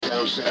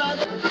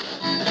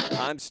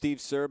I'm Steve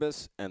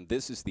Service, and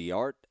this is The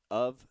Art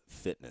of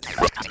Fitness. Hey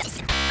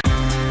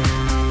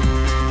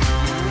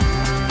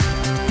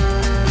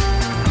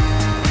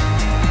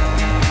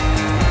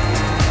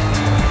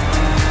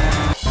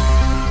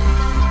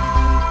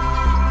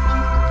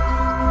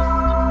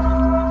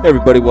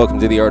everybody, welcome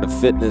to The Art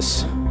of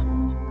Fitness.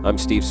 I'm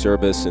Steve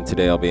Service, and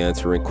today I'll be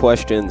answering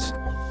questions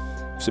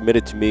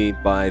submitted to me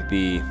by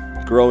the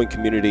growing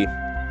community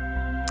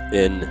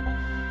in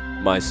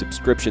my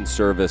subscription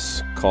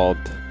service called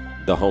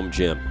the Home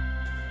Gym.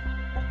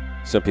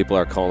 Some people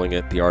are calling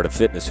it the Art of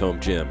Fitness Home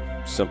Gym.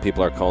 Some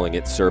people are calling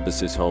it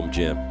Service's Home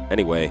Gym.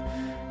 Anyway,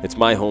 it's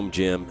my home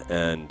gym,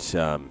 and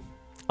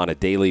on a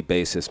daily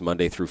basis,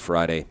 Monday through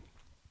Friday,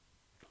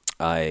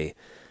 I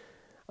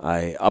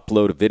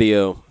upload a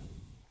video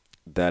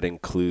that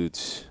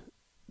includes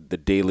the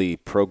daily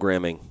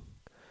programming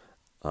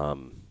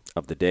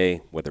of the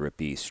day, whether it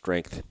be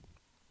strength,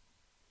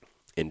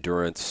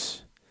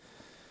 endurance,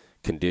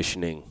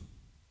 conditioning,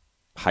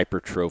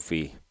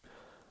 hypertrophy,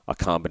 a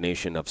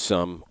combination of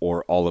some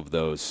or all of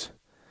those.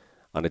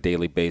 On a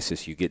daily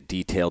basis, you get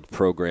detailed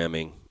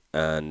programming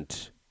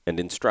and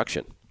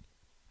instruction.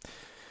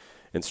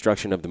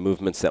 Instruction of the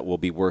movements that we'll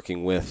be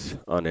working with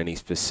on any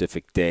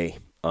specific day.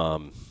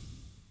 And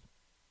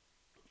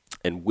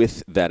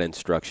with that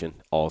instruction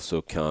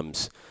also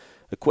comes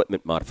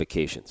equipment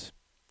modifications.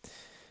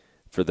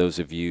 For those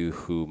of you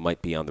who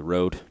might be on the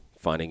road,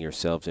 finding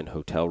yourselves in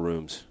hotel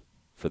rooms,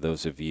 for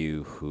those of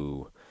you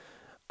who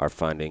are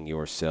finding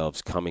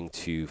yourselves coming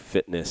to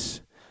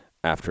fitness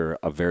after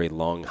a very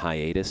long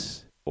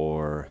hiatus,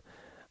 or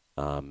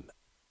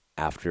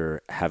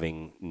after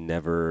having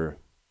never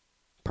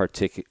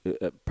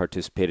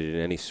participated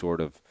in any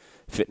sort of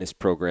fitness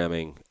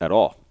programming at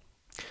all.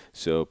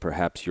 So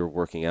perhaps you're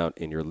working out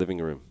in your living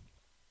room,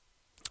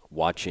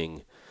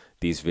 watching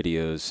these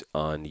videos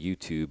on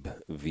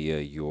YouTube via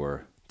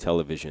your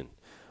television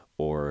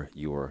or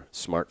your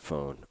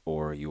smartphone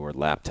or your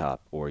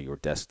laptop or your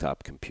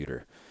desktop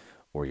computer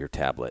or your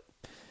tablet,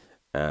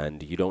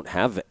 and you don't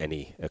have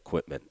any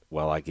equipment.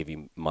 Well, I give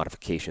you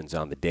modifications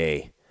on the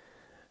day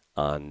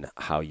on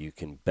how you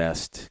can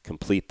best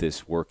complete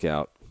this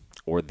workout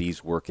or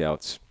these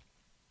workouts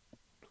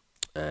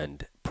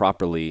and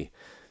properly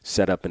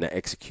set up and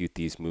execute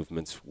these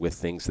movements with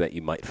things that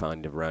you might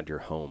find around your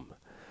home.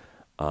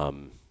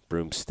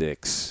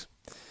 Broomsticks,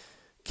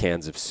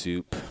 cans of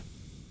soup.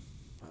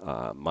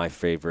 My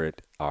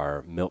favorite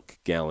are milk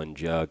gallon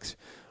jugs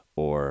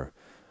or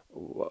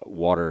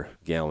water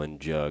gallon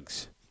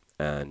jugs.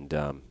 And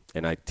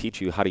I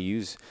teach you how to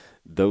use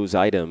those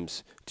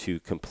items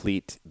to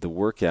complete the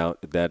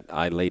workout that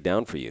I lay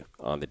down for you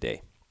on the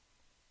day.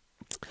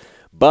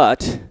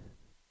 But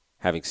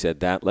having said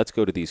that, let's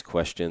go to these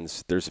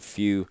questions. There's a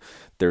few.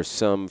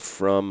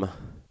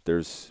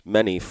 There's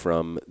many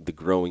from the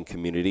growing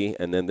community,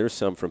 and then there's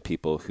some from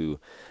people who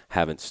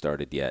haven't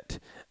started yet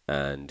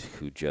and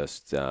who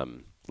just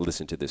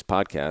listen to this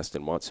podcast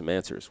and want some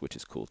answers, which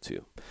is cool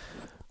too.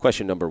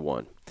 Question number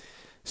 1.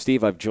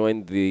 Steve, I've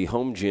joined the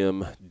home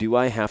gym. Do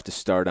I have to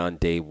start on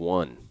day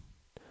 1?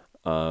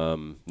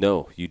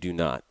 No, you do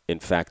not. In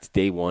fact,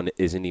 day 1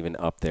 isn't even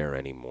up there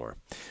anymore.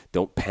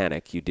 Don't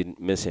panic. You didn't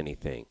miss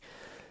anything.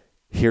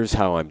 Here's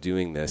how I'm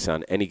doing this.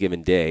 On any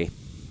given day,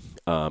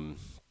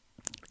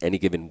 any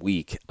given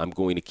week, I'm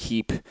going to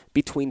keep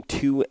between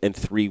 2 and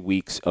 3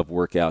 weeks of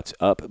workouts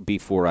up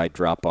before I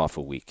drop off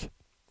a week.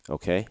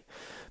 Okay?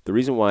 The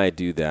reason why I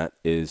do that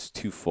is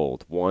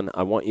twofold. 1,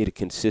 I want you to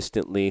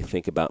consistently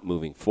think about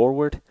moving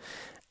forward.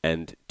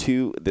 And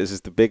 2, this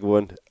is the big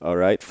one, all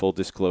right, full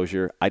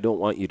disclosure, I don't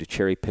want you to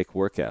cherry pick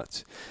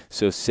workouts.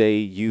 So say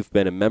you've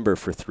been a member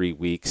for 3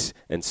 weeks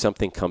and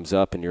something comes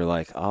up and you're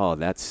like, oh,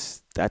 that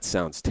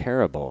sounds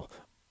terrible,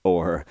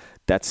 or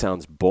that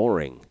sounds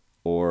boring,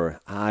 or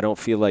I don't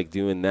feel like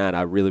doing that.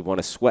 I really want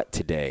to sweat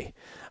today.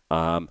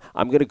 I'm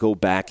going to go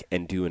back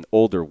and do an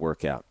older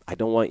workout. I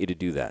don't want you to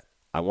do that.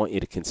 I want you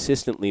to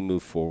consistently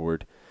move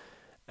forward.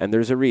 And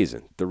there's a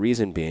reason. The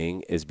reason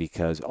being is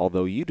because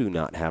although you do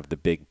not have the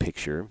big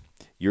picture,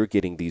 you're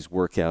getting these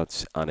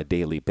workouts on a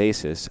daily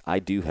basis. I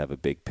do have a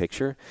big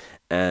picture,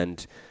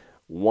 and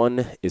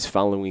one is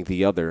following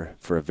the other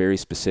for a very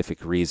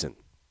specific reason,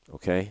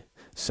 okay?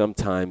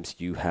 Sometimes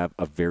you have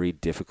a very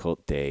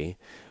difficult day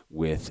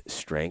with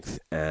strength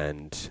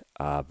and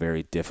a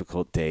very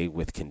difficult day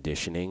with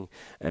conditioning,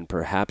 and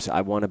perhaps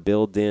I want to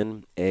build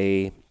in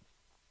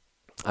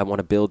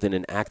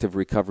an active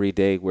recovery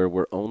day where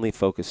we're only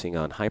focusing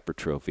on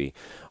hypertrophy,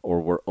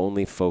 or we're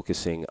only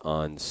focusing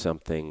on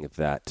something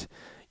that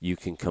you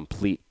can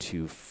complete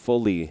to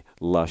fully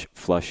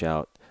flush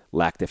out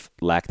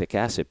lactic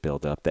acid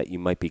buildup that you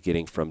might be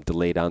getting from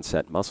delayed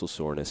onset muscle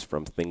soreness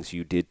from things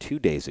you did 2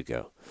 days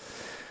ago.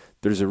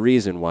 There's a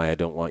reason why I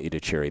don't want you to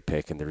cherry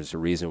pick, and there's a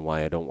reason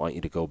why I don't want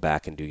you to go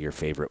back and do your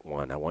favorite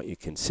one. I want you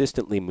to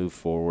consistently move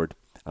forward.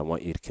 I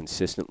want you to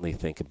consistently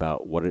think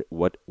about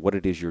what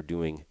it is you're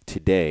doing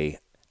today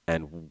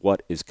and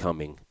what is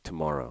coming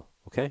tomorrow,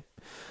 okay?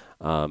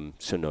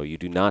 So no, you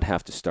do not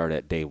have to start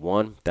at day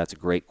 1. That's a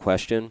great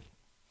question.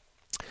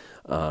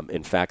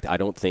 In fact, I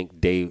don't think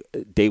day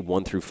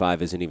 1 through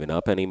 5 isn't even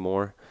up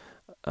anymore.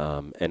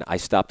 And I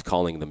stopped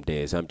calling them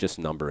days. I'm just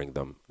numbering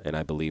them. And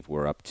I believe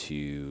we're up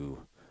to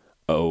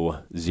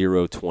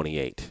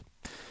 028.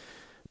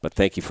 But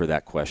thank you for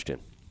that question.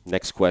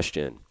 Next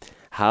question.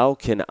 How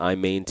can I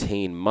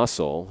maintain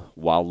muscle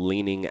while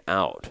leaning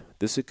out?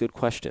 This is a good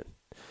question.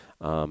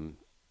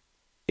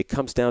 It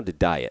comes down to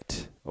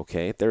diet,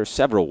 okay? There are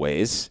several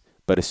ways,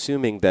 but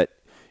assuming that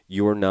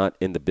you're not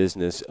in the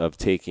business of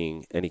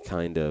taking any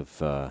kind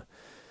of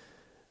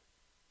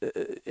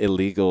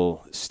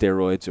illegal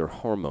steroids or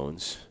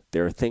hormones,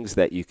 there are things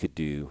that you could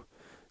do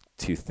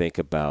to think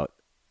about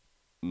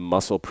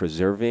muscle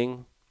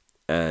preserving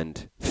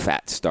and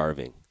fat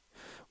starving.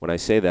 When I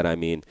say that, I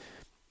mean,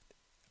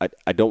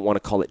 I don't want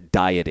to call it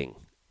dieting,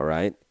 all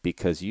right?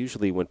 Because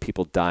usually when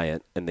people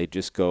diet and they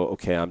just go,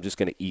 okay, I'm just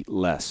going to eat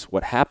less,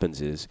 what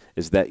happens is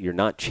that you're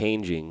not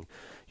changing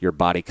your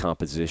body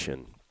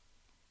composition.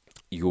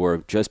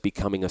 You're just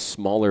becoming a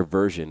smaller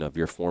version of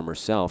your former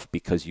self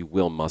because you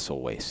will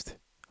muscle waste,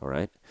 all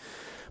right?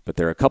 But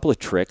there are a couple of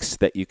tricks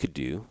that you could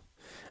do,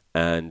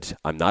 and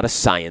I'm not a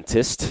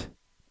scientist,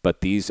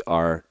 but these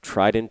are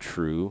tried and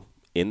true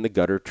in the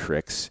gutter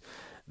tricks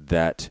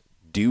that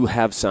do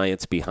have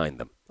science behind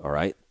them. All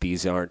right,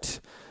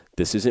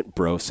 this isn't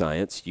bro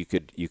science. You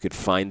could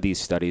find these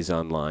studies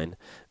online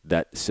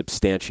that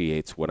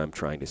substantiates what I'm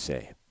trying to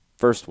say.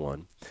 First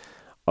one,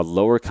 a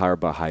lower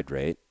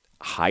carbohydrate,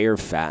 higher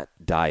fat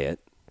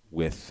diet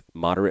with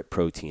moderate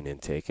protein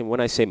intake. And when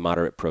I say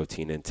moderate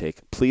protein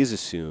intake, please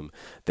assume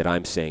that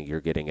I'm saying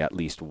you're getting at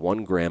least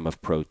 1 gram of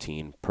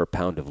protein per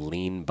pound of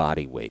lean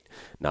body weight,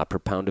 not per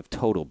pound of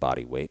total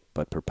body weight,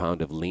 but per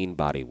pound of lean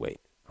body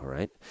weight. All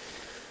right.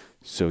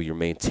 So you're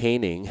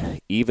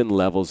maintaining even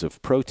levels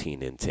of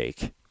protein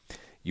intake.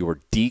 You're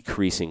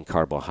decreasing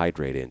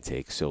carbohydrate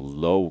intake, so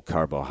low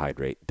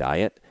carbohydrate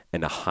diet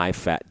and a high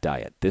fat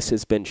diet. This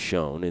has been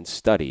shown in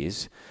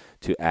studies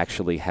to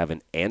actually have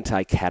an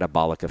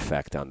anti-catabolic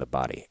effect on the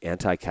body.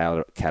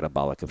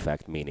 Anti-catabolic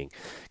effect meaning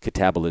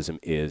catabolism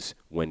is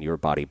when your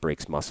body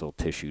breaks muscle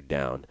tissue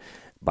down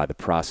by the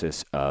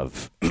process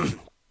of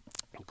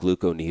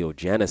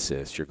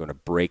gluconeogenesis. You're going to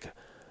break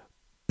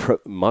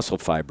muscle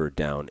fiber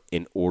down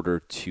in order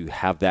to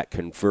have that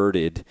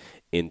converted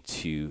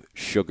into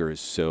sugars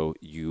so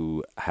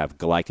you have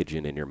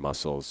glycogen in your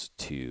muscles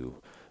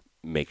to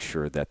make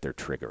sure that they're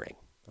triggering.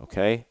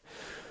 Okay?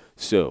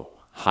 So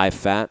high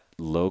fat,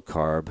 low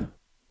carb,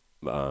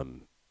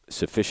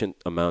 sufficient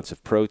amounts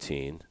of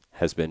protein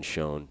has been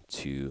shown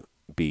to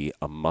be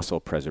a muscle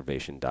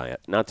preservation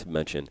diet, not to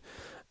mention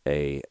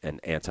an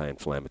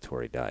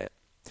anti-inflammatory diet.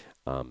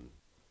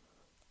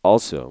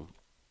 Also,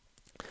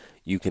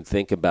 you can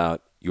think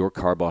about your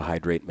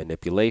carbohydrate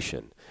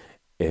manipulation.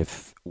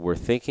 If we're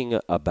thinking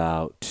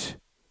about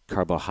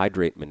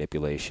carbohydrate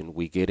manipulation,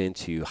 we get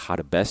into how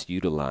to best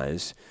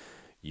utilize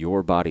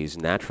your body's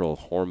natural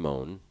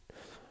hormones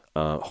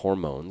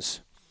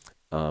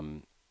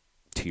to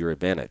your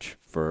advantage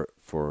for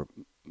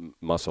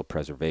muscle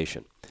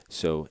preservation.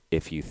 So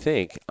if you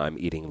think I'm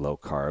eating low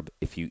carb,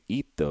 if you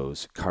eat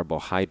those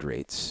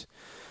carbohydrates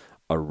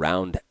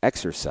around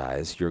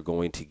exercise, you're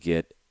going to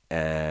get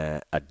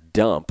a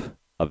dump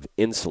of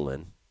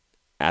insulin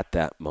at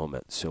that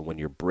moment. So when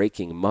you're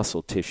breaking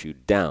muscle tissue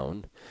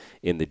down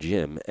in the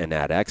gym and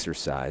at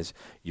exercise,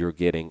 you're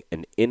getting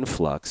an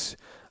influx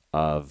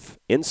of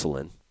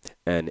insulin,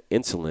 and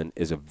insulin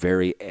is a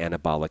very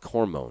anabolic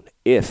hormone.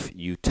 If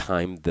you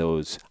time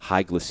those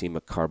high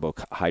glycemic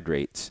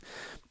carbohydrates,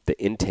 the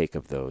intake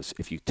of those,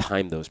 if you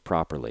time those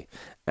properly.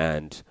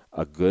 And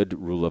a good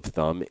rule of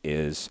thumb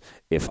is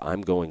if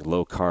I'm going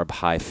low carb,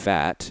 high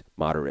fat,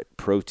 moderate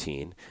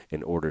protein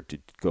in order to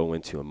go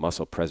into a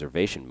muscle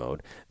preservation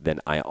mode,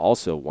 then I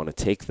also want to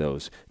take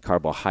those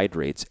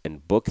carbohydrates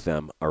and book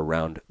them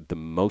around the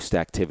most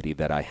activity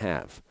that I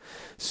have.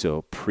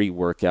 So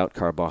pre-workout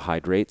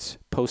carbohydrates,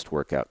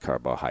 post-workout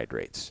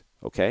carbohydrates,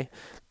 okay?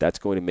 That's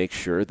going to make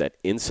sure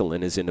that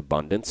insulin is in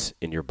abundance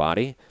in your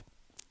body.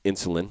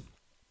 Insulin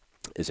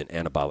is an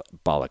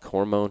anabolic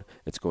hormone.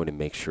 It's going to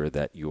make sure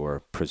that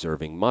you're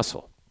preserving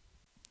muscle.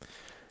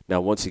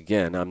 Now, once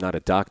again, I'm not a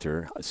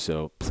doctor,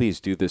 so please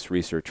do this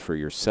research for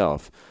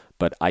yourself,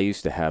 but I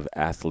used to have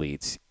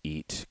athletes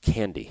eat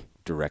candy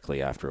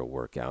directly after a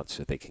workout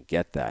so they can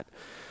get that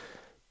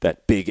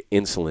big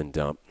insulin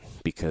dump,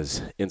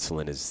 because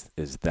insulin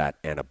is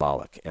that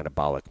anabolic.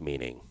 Anabolic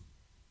meaning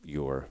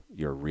you're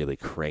really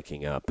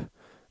cranking up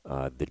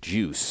the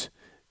juice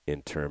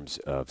in terms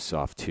of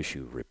soft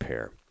tissue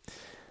repair.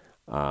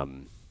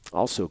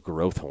 Also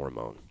growth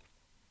hormone.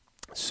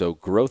 So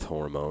growth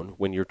hormone,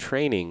 when you're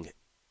training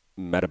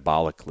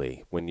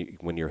metabolically,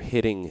 when you're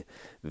hitting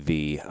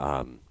the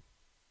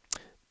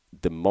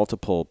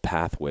multiple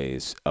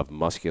pathways of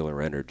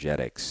muscular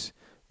energetics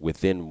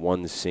within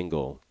one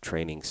single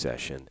training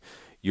session,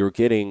 you're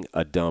getting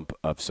a dump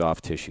of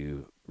soft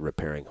tissue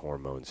repairing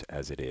hormones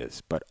as it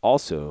is. But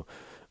also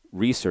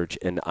research,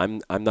 and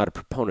I'm not a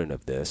proponent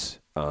of this.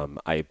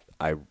 I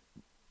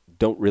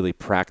don't really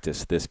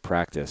practice this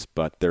practice,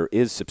 but there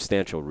is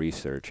substantial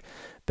research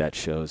that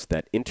shows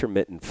that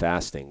intermittent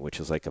fasting, which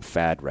is like a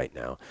fad right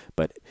now,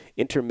 but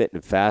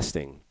intermittent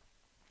fasting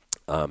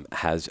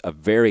has a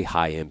very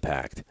high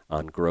impact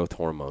on growth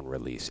hormone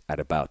release at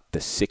about the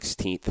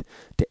 16th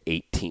to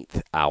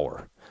 18th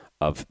hour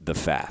of the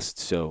fast.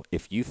 So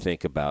if you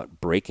think about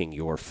breaking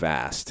your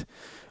fast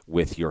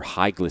with your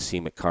high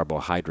glycemic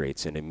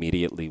carbohydrates and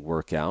immediately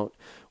work out,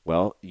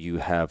 well, you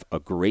have a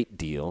great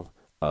deal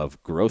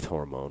of growth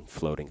hormone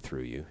floating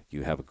through you.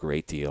 You have a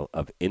great deal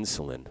of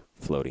insulin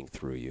floating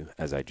through you,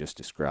 as I just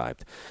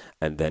described.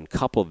 And then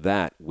couple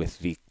that with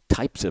the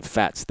types of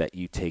fats that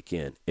you take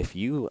in. If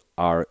you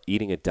are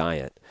eating a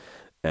diet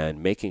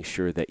and making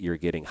sure that you're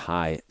getting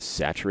high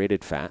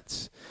saturated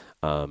fats,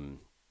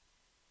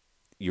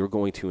 you're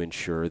going to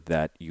ensure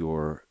that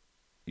your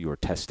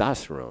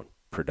testosterone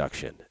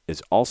production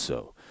is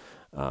also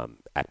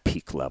at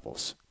peak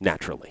levels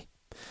naturally.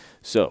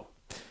 So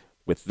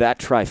with that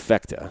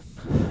trifecta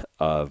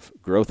of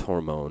growth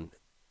hormone,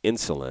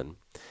 insulin,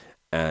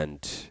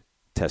 and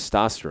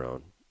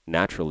testosterone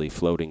naturally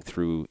floating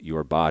through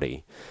your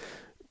body,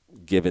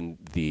 given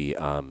the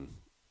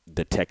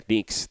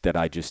techniques that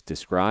I just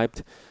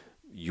described,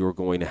 you're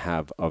going to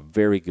have a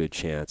very good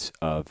chance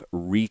of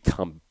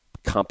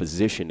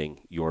recompositioning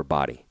your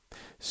body.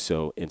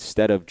 So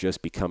instead of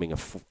just becoming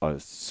a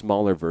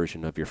smaller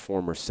version of your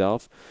former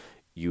self,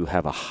 you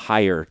have a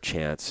higher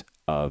chance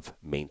of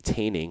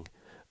maintaining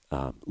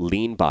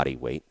lean body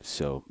weight,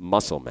 so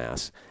muscle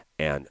mass,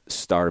 and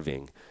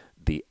starving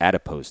the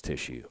adipose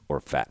tissue or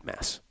fat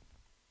mass.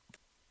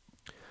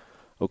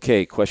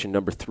 Okay, question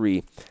number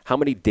 3. How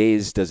many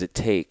days does it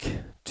take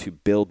to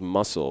build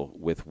muscle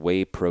with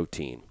whey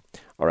protein?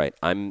 All right,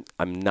 I'm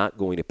not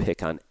going to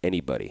pick on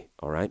anybody,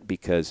 all right,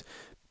 because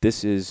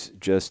this is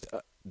just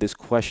this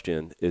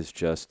question is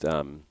just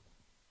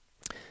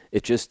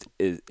it just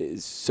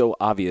is so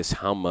obvious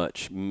how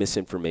much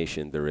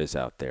misinformation there is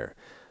out there.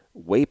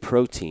 Whey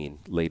protein,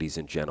 ladies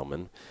and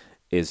gentlemen,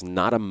 is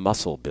not a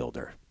muscle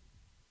builder,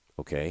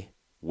 okay?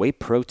 Whey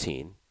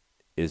protein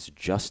is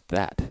just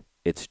that.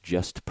 It's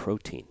just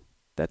protein.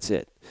 That's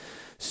it.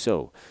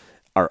 So,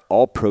 are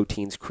all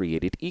proteins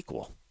created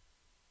equal?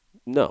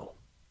 No,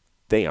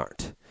 they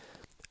aren't.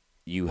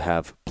 You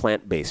have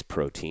plant-based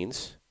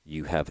proteins,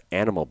 you have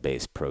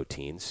animal-based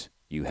proteins,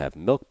 you have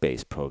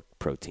milk-based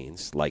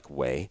proteins like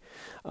whey,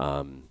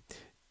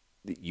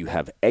 you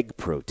have egg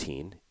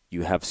protein,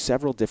 you have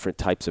several different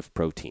types of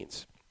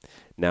proteins.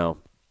 Now,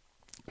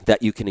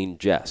 that you can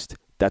ingest.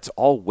 That's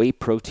all whey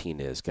protein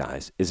is,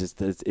 guys,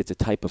 it's a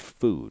type of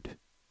food,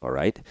 all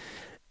right?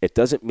 It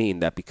doesn't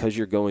mean that because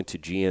you're going to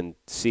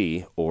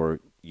GNC or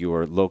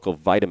your local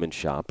vitamin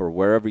shop or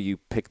wherever you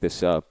pick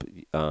this up,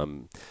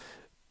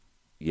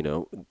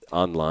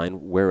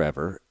 online,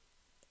 wherever,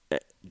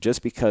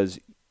 just because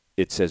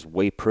it says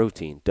whey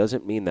protein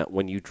doesn't mean that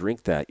when you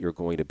drink that, you're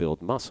going to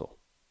build muscle.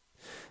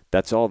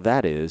 That's all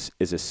that is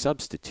a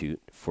substitute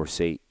for,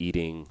 say,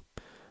 eating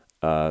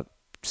a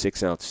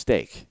 6-ounce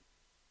steak,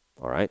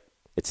 all right?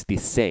 It's the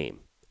same.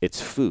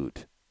 It's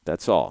food.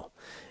 That's all.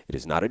 It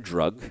is not a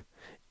drug.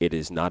 It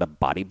is not a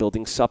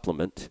bodybuilding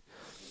supplement.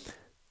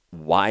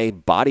 Why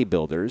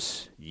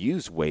bodybuilders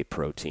use whey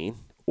protein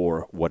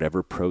or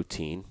whatever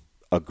protein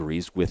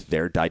agrees with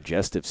their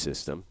digestive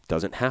system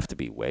doesn't have to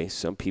be whey.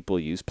 Some people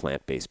use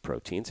plant-based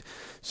proteins.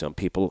 Some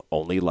people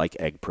only like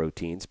egg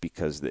proteins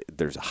because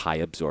there's a high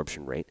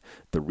absorption rate.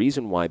 The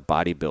reason why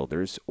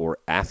bodybuilders or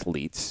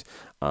athletes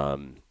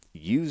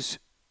use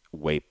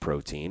whey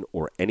protein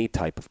or any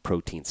type of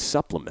protein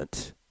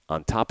supplement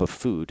on top of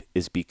food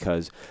is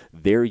because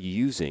they're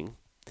using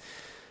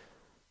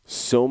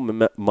so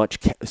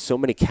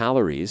many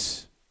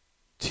calories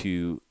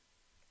to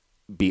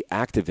be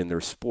active in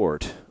their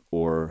sport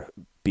or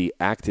be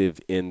active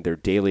in their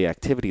daily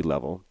activity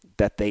level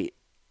that they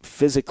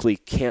physically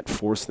can't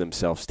force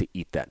themselves to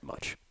eat that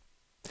much.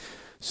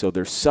 So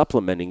they're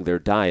supplementing their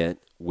diet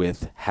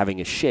with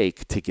having a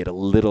shake to get a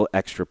little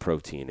extra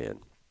protein in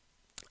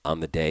on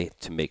the day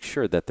to make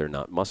sure that they're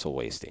not muscle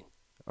wasting,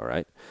 all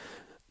right?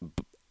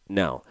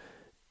 Now,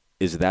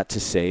 is that to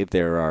say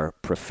there are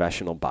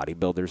professional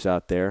bodybuilders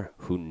out there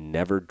who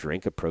never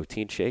drink a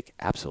protein shake?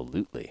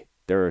 Absolutely.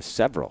 There are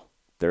several.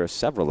 There are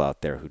several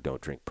out there who don't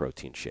drink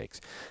protein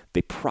shakes.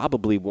 They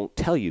probably won't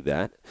tell you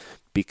that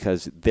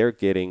because they're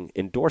getting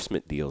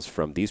endorsement deals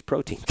from these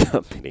protein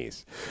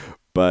companies.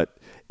 But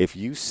if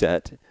you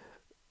set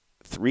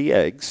 3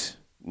 eggs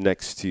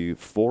next to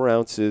 4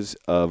 ounces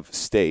of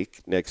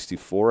steak, next to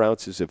 4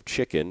 ounces of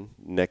chicken,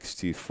 next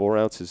to 4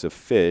 ounces of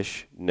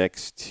fish,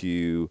 next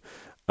to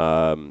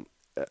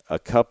a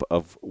cup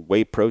of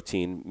whey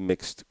protein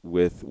mixed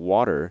with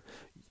water,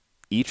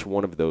 each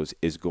one of those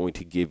is going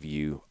to give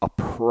you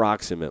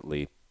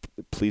approximately,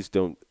 please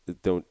don't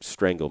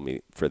strangle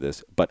me for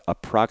this, but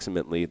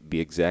approximately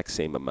the exact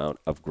same amount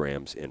of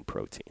grams in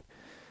protein.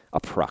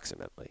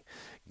 Approximately,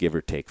 give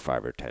or take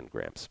 5 or 10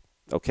 grams.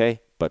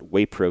 Okay? But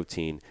whey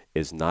protein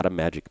is not a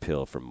magic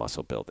pill for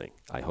muscle building.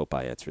 I hope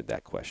I answered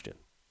that question.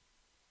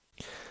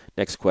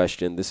 Next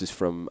question. This is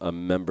from a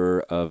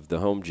member of the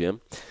home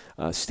gym.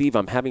 Steve,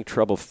 I'm having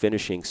trouble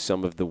finishing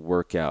some of the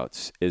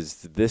workouts.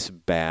 Is this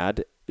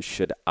bad?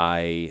 Should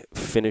I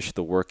finish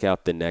the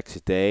workout the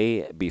next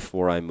day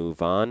before I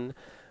move on?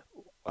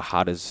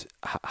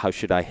 How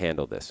should I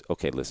handle this?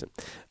 Okay, listen.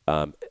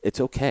 It's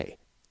okay.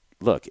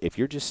 Look, if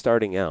you're just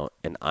starting out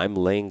and I'm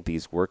laying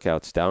these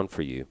workouts down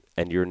for you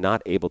and you're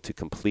not able to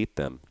complete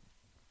them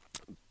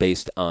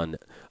based on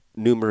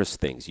numerous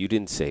things. You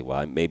didn't say,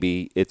 well,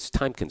 maybe it's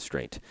time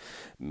constraint.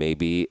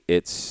 Maybe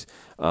it's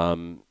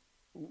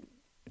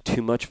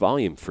too much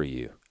volume for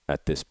you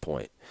at this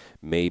point.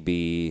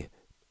 Maybe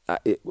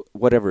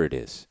whatever it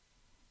is.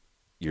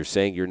 You're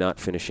saying you're not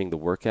finishing the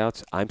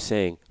workouts. I'm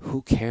saying,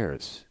 who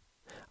cares?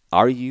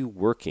 Are you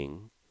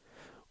working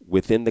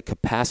within the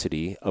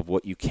capacity of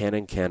what you can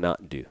and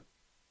cannot do?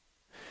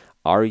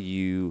 Are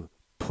you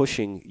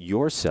pushing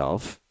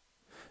yourself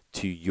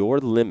to your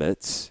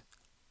limits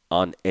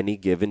on any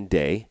given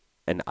day?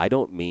 And I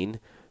don't mean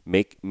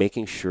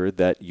making sure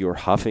that you're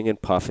huffing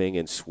and puffing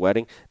and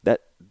sweating.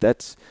 That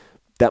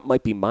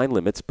might be my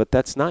limits, but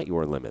that's not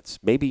your limits.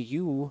 Maybe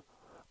you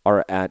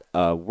are at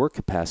a work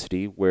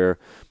capacity where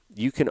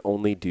you can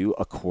only do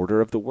a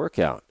quarter of the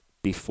workout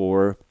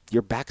before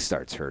your back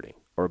starts hurting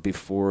or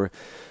before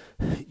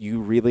you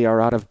really are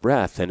out of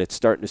breath and it's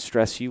starting to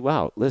stress you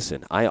out.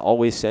 Listen, I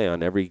always say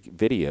on every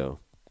video,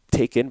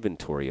 take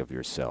inventory of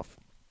yourself.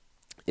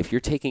 If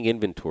you're taking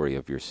inventory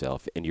of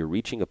yourself and you're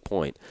reaching a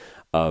point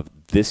of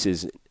this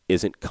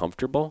isn't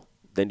comfortable,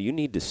 then you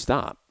need to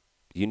stop.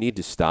 You need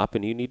to stop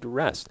and you need to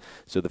rest.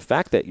 So the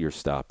fact that you're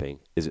stopping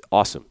is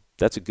awesome.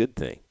 That's a good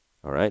thing.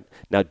 All right.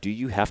 Now, do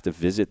you have to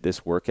visit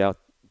this workout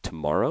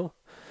tomorrow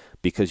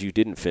because you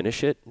didn't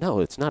finish it?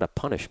 No, it's not a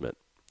punishment.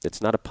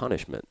 It's not a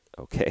punishment.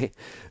 Okay.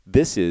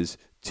 This is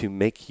to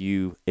make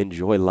you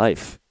enjoy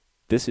life.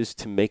 This is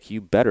to make you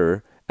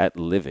better at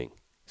living.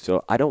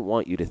 So I don't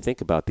want you to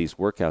think about these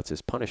workouts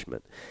as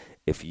punishment.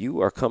 If you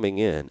are coming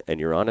in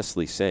and you're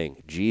honestly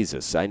saying,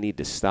 Jesus, I need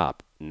to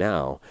stop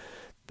now.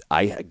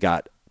 I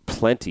got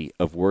plenty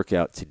of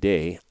workout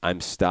today. I'm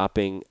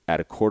stopping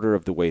at a quarter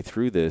of the way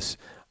through this.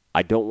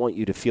 I don't want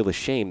you to feel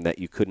ashamed that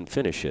you couldn't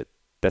finish it.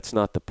 That's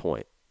not the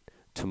point.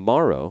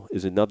 Tomorrow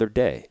is another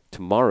day.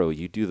 Tomorrow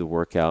you do the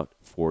workout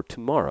for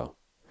tomorrow.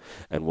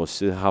 And we'll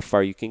see how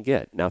far you can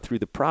get. Now, through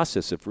the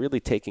process of really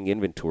taking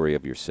inventory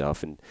of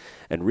yourself and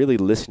really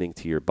listening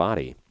to your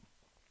body,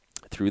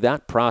 through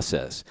that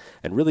process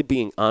and really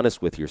being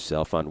honest with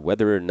yourself on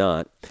whether or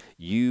not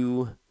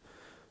you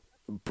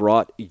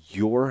brought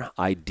your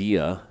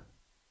idea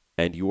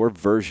and your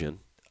version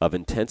of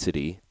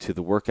intensity to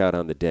the workout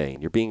on the day,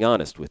 and you're being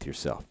honest with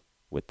yourself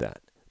with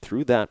that.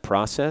 Through that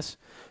process,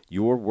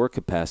 your work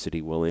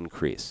capacity will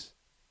increase.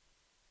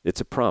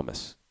 It's a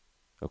promise,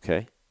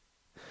 okay?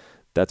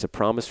 That's a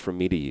promise from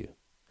me to you.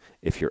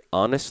 If you're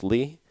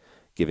honestly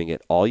giving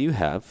it all you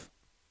have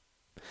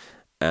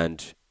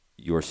and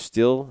you're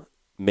still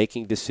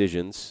making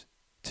decisions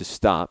to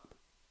stop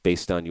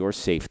based on your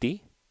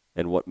safety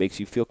and what makes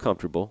you feel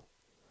comfortable,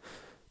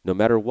 no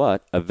matter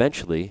what,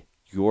 eventually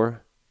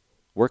your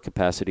work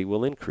capacity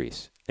will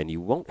increase and you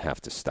won't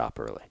have to stop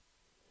early.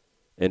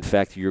 In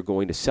fact, you're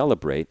going to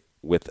celebrate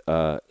with,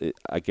 I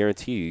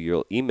guarantee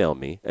you'll email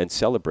me and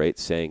celebrate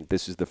saying,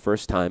 this is the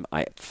first time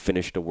I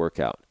finished a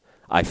workout.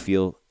 I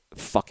feel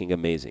fucking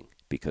amazing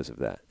because of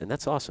that. And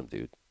that's awesome,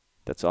 dude.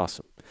 That's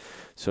awesome.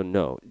 So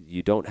no,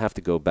 you don't have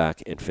to go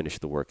back and finish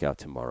the workout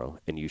tomorrow,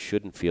 and you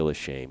shouldn't feel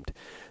ashamed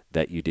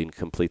that you didn't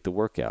complete the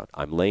workout.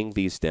 I'm laying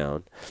these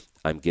down.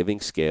 I'm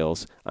giving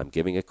scales. I'm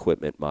giving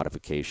equipment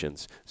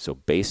modifications. So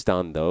based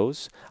on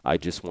those, I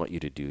just want you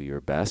to do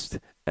your best,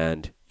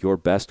 and your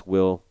best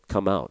will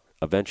come out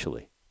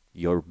eventually.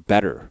 Your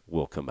better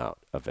will come out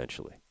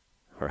eventually.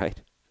 All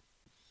right?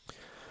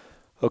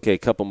 Okay, a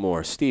couple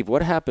more. Steve,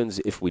 what happens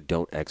if we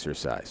don't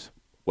exercise?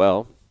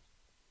 Well,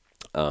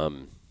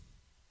 I'm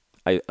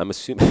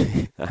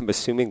assuming I'm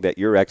assuming that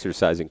you're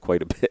exercising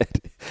quite a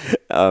bit,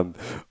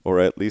 or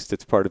at least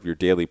it's part of your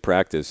daily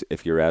practice.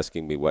 If you're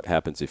asking me what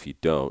happens if you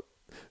don't,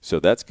 so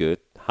that's good.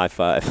 High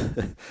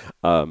five.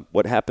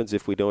 What happens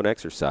if we don't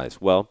exercise?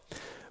 Well,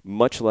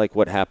 much like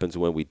what happens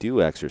when we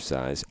do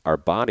exercise, our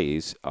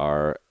bodies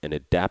are an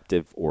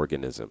adaptive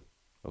organism.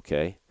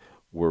 Okay,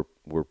 we're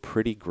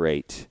pretty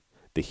great.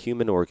 The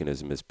human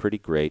organism is pretty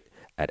great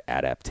at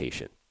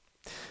adaptation.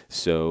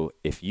 So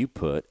if you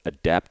put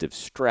adaptive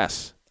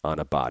stress on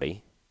a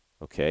body,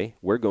 okay,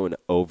 we're going to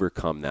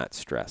overcome that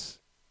stress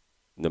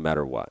no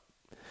matter what,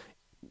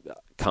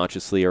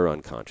 consciously or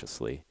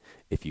unconsciously.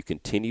 If you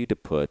continue to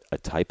put a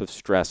type of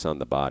stress on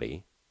the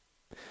body,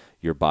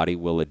 your body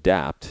will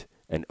adapt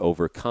and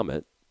overcome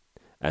it,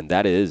 and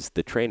that is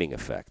the training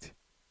effect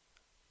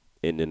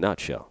in a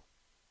nutshell.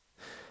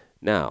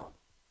 Now,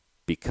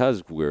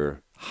 because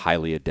we're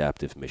highly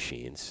adaptive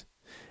machines,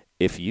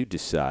 if you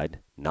decide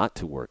not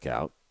to work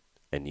out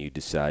and you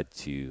decide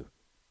to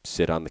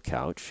sit on the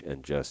couch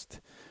and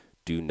just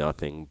do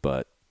nothing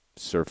but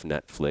surf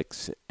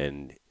Netflix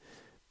and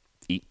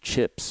eat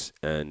chips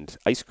and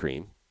ice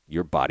cream,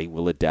 your body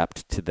will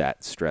adapt to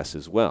that stress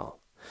as well.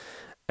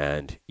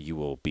 and you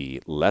will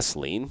be less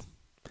lean.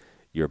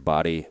 Your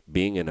body,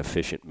 being an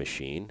efficient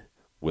machine,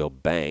 will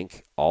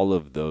bank all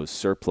of those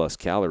surplus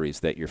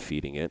calories that you're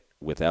feeding it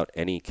without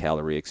any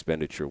calorie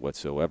expenditure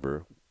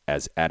whatsoever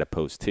as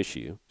adipose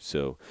tissue.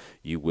 So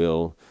you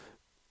will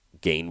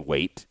gain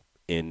weight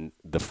in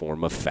the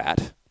form of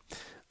fat,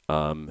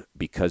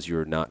 because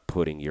you're not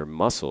putting your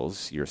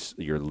muscles,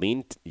 your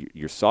lean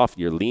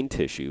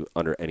tissue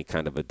under any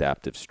kind of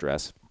adaptive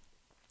stress.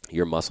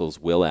 Your muscles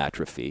will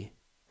atrophy,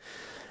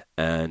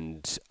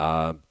 and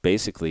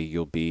basically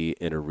you'll be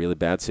in a really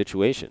bad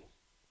situation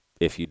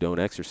if you don't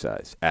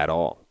exercise at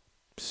all.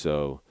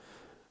 So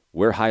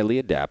we're highly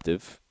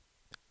adaptive.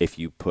 If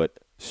you put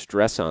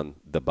stress on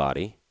the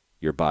body,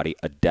 your body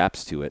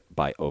adapts to it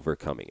by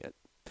overcoming it.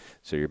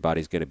 So your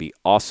body's going to be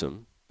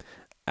awesome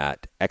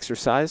at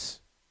exercise,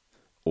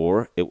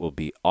 or it will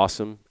be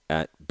awesome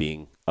at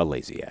being a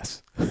lazy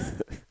ass.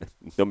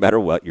 No matter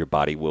what, your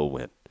body will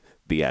win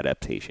the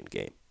adaptation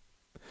game.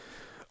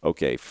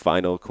 Okay,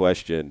 final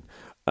question.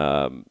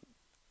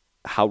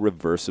 How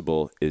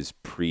reversible is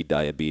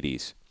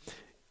pre-diabetes?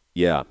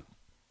 Yeah,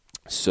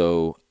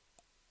 so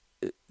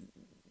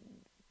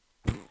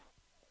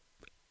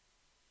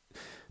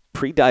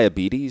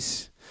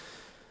pre-diabetes,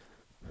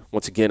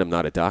 once again, I'm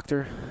not a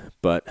doctor,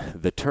 but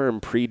the term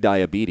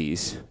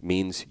pre-diabetes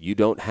means you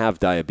don't have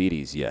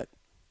diabetes yet.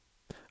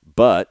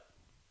 But,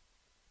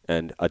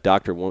 and a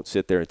doctor won't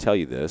sit there and tell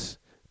you this,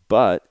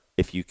 but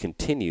if you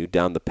continue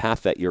down the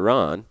path that you're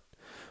on,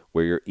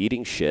 where you're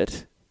eating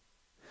shit,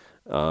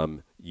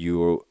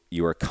 you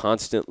are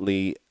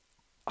constantly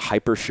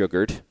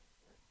hyper-sugared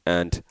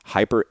and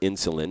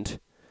hyper-insulined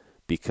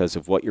because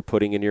of what you're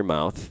putting in your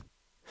mouth,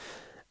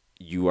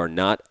 you are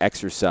not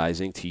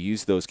exercising to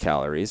use those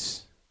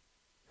calories,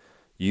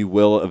 you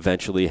will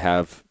eventually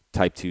have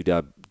type 2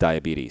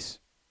 diabetes.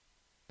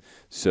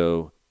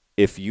 So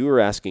if you are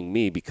asking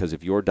me because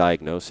of your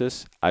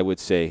diagnosis, I would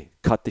say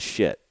cut the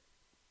shit.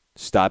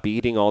 Stop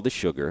eating all the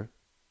sugar.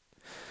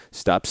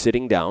 Stop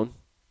sitting down.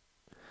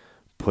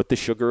 Put the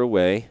sugar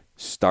away.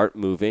 Start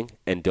moving,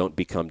 and don't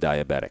become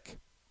diabetic.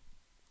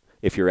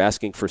 If you're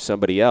asking for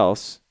somebody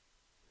else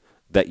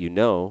that you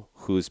know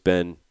who's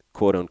been,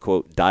 quote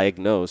unquote,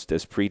 diagnosed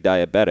as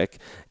pre-diabetic,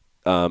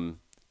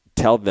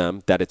 tell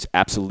them that it's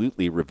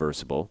absolutely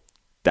reversible.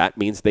 That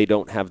means they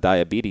don't have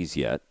diabetes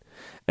yet,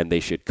 and they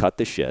should cut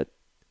the shit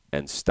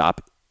and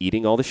stop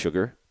eating all the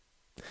sugar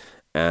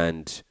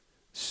and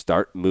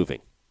start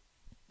moving.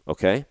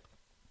 Okay?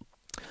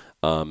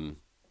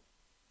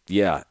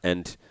 Yeah,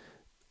 and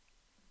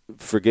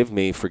forgive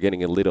me for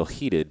getting a little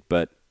heated,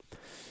 but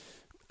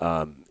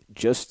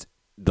just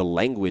the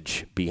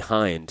language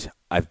behind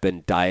I've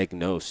been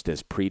diagnosed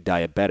as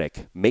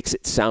pre-diabetic makes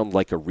it sound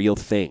like a real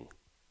thing.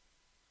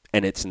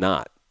 And it's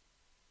not.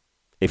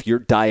 If you're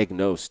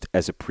diagnosed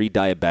as a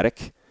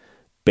pre-diabetic,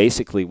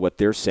 basically what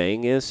they're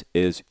saying is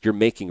you're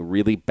making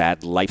really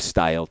bad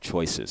lifestyle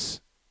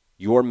choices.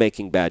 You're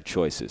making bad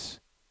choices.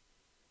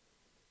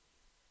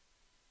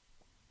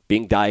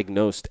 Being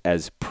diagnosed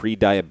as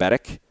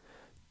pre-diabetic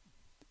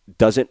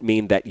doesn't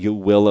mean that you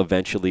will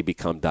eventually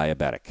become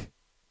diabetic.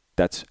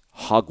 That's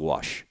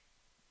hogwash.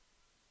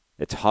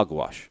 It's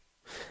hogwash.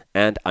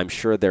 And I'm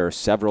sure there are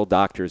several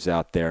doctors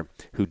out there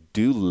who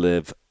do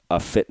live a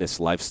fitness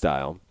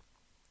lifestyle.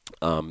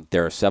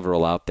 There are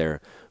several out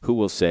there who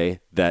will say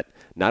that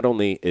not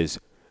only is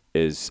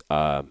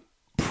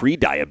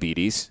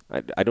pre-diabetes,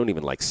 I don't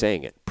even like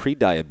saying it,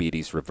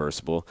 pre-diabetes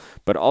reversible,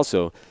 but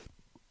also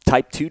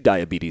type 2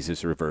 diabetes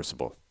is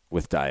reversible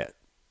with diet.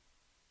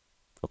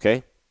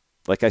 Okay?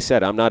 Like I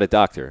said, I'm not a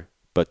doctor,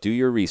 but do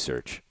your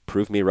research.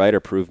 Prove me right or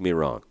prove me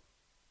wrong.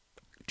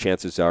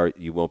 Chances are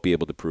you won't be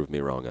able to prove me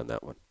wrong on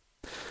that one.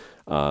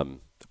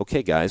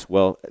 Okay, guys.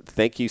 Well,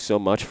 thank you so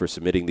much for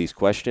submitting these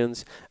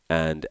questions.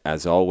 And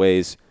as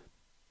always,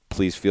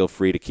 please feel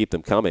free to keep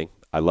them coming.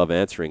 I love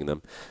answering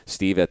them.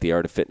 Steve at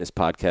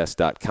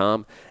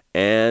theartoffitnesspodcast.com.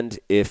 And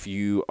if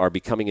you are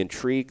becoming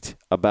intrigued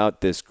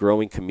about this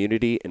growing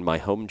community in my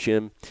home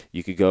gym,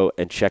 you could go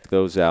and check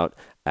those out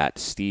at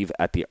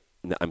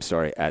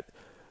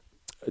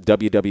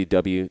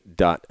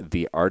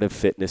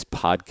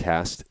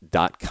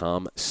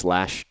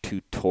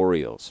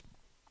www.theartoffitnesspodcast.com/tutorials.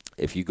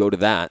 If you go to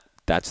that,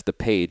 that's the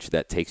page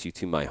that takes you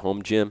to my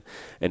home gym,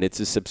 and it's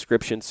a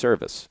subscription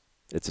service.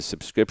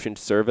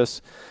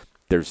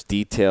 There's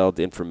detailed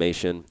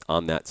information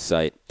on that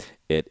site.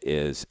 It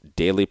is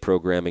daily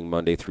programming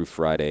Monday through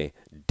Friday,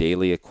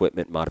 daily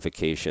equipment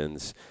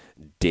modifications,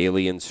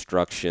 daily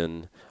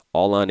instruction,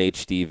 all on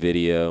HD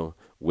video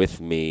with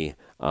me,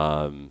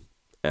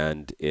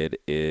 and it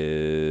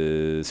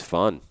is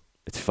fun.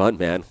 It's fun,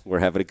 man. We're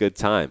having a good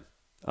time.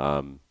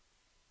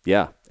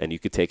 Yeah, and you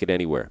could take it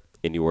anywhere,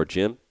 in your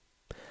gym,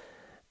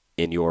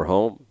 in your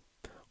home,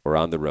 or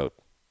on the road.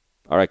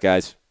 All right,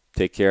 guys,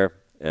 take care.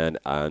 And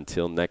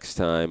until next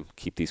time,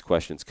 keep these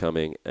questions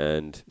coming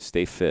and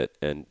stay fit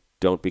and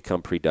don't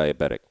become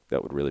pre-diabetic.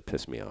 That would really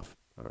piss me off.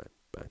 All right.